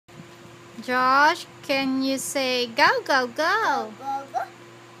Josh, can you say go, go, go? Go, go, go.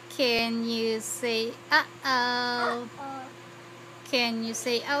 Can you say uh-oh? Uh-oh. Can you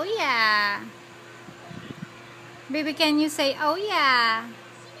say oh yeah? Baby, can you say oh yeah?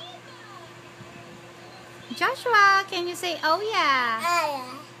 Joshua, can you say oh yeah?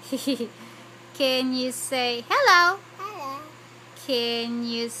 Hello. Can you say hello? Hello. Can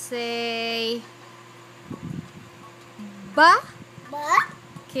you say ba? Ba.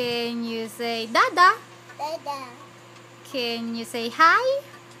 Can you say Dada? Dada. Can you say hi?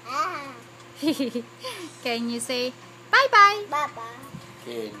 Ah. Can you say bye-bye? Baba.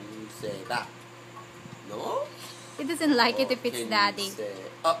 Can you say that? No? He doesn't like it Or if it's can daddy. you say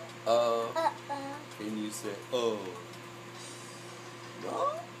uh-oh? Uh-oh. Can you say oh?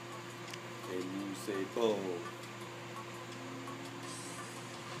 No? Can you say bo?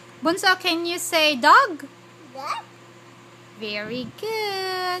 Bunso, can you say dog? Dad. Very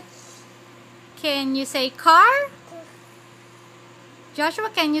good. Can you say car? Joshua,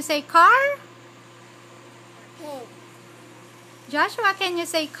 can you say car? Hey. Joshua, can you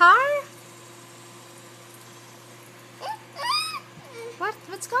say car?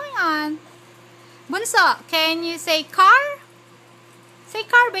 What's going on? Bunso, can you say car? Say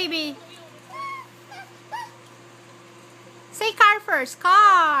car, baby. Say car first.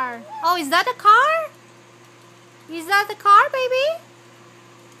 Car. Oh, is that a car? Is that the car, baby?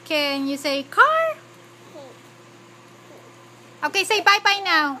 Can you say car? Okay, say bye-bye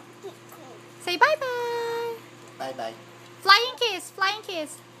now. Say bye-bye. Bye-bye. Flying kiss. Flying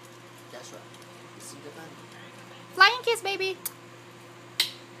kiss. Joshua, you see the man? Flying kiss, baby.